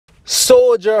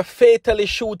Soldier fatally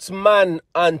shoots man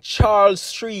on Charles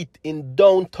Street in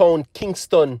downtown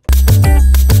Kingston.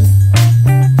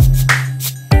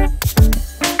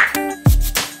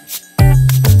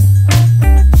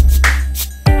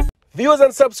 Viewers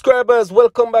and subscribers,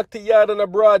 welcome back to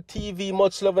YaadAndAbroadTV.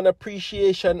 Much love and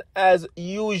appreciation as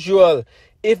usual.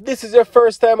 If this is your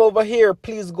first time over here,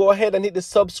 please go ahead and hit the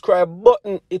subscribe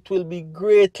button. It will be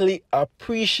greatly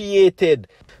appreciated.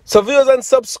 So viewers and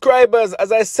subscribers,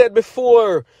 as I said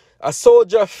before, a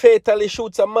soldier fatally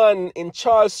shoots a man in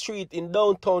Charles Street in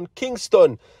downtown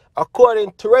Kingston,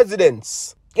 according to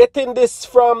residents. Getting this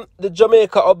from the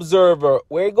Jamaica Observer,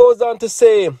 where it goes on to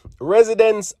say,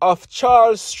 residents of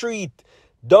Charles Street,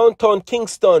 downtown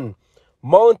Kingston,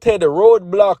 mounted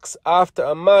roadblocks after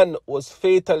a man was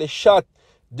fatally shot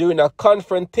during a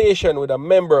confrontation with a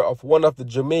member of one of the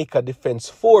Jamaica Defense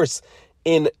Force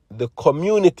in the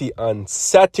community on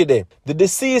Saturday. The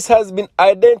deceased has been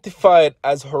identified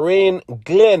as Horain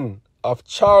Glenn of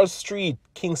Charles Street,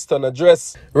 Kingston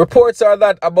address. Reports are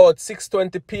that about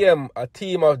 6:20 p.m. a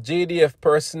team of JDF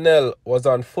personnel was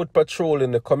on foot patrol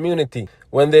in the community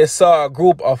when they saw a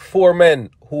group of 4 men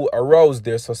who aroused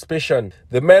their suspicion.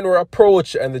 The men were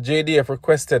approached and the JDF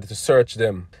requested to search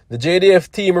them. The JDF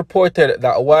team reported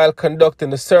that while conducting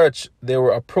the search, they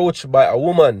were approached by a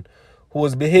woman who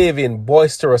was behaving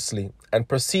boisterously and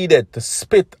proceeded to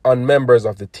spit on members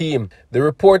of the team. The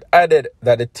report added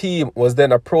that the team was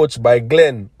then approached by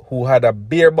Glenn, who had a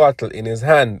beer bottle in his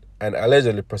hand and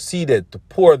allegedly proceeded to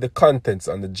pour the contents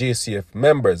on the JCF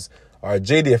members, or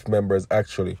JDF members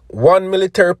actually. One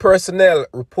military personnel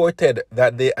reported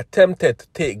that they attempted to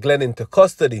take Glenn into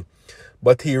custody,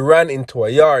 but he ran into a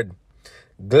yard.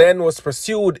 Glenn was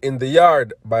pursued in the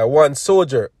yard by one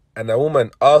soldier and a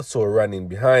woman also ran in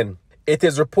behind. It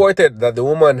is reported that the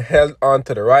woman held on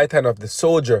to the right hand of the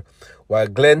soldier while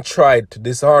Glenn tried to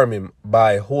disarm him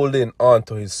by holding on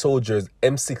to his soldier's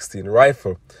M16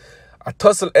 rifle. A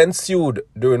tussle ensued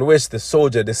during which the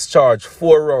soldier discharged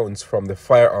 4 rounds from the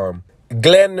firearm.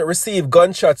 Glenn received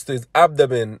gunshots to his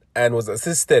abdomen and was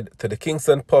assisted to the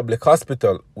Kingston Public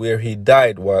Hospital where he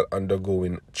died while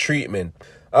undergoing treatment.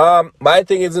 My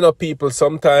thing is, people,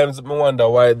 sometimes I wonder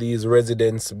why these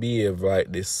residents behave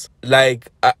like this. Like,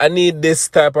 I need this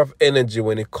type of energy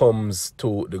when it comes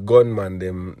to the gunman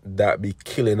them that be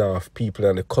killing off people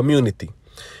in the community.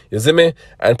 You see me?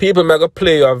 And people may go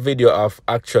play a video of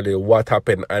actually what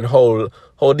happened and how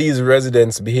these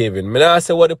residents behaving. I mean, I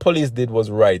say what the police did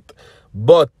was right.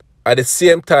 But at the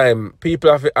same time, people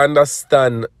have to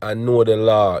understand and know the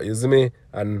law. You see me?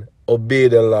 And obey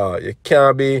the law. You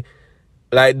can't be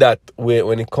like that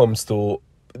when it comes to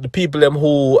the people them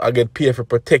who I get paid for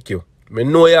protect you. I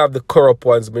know you have the corrupt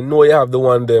ones. I know you have the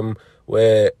one them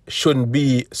where shouldn't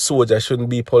be soldier, shouldn't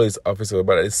be police officer.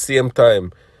 But at the same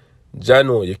time,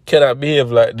 Jano, you cannot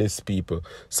behave like this, people.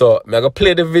 So I'm gonna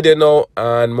play the video now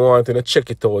and I want to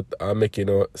check it out and make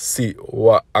see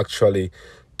what actually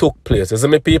took place. You see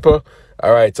me, people?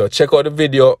 Alright, so check out the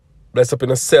video. Bless up in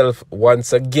yourself.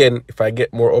 Once again, if I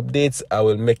get more updates, I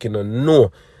will make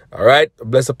know. Alright,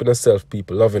 bless up in yourself,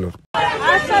 people. Loving them.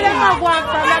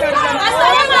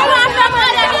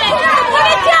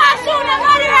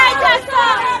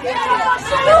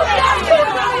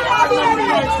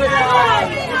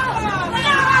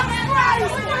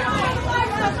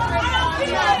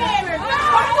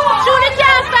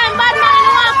 Bad man,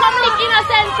 you want to come lick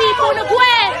innocent people, no go.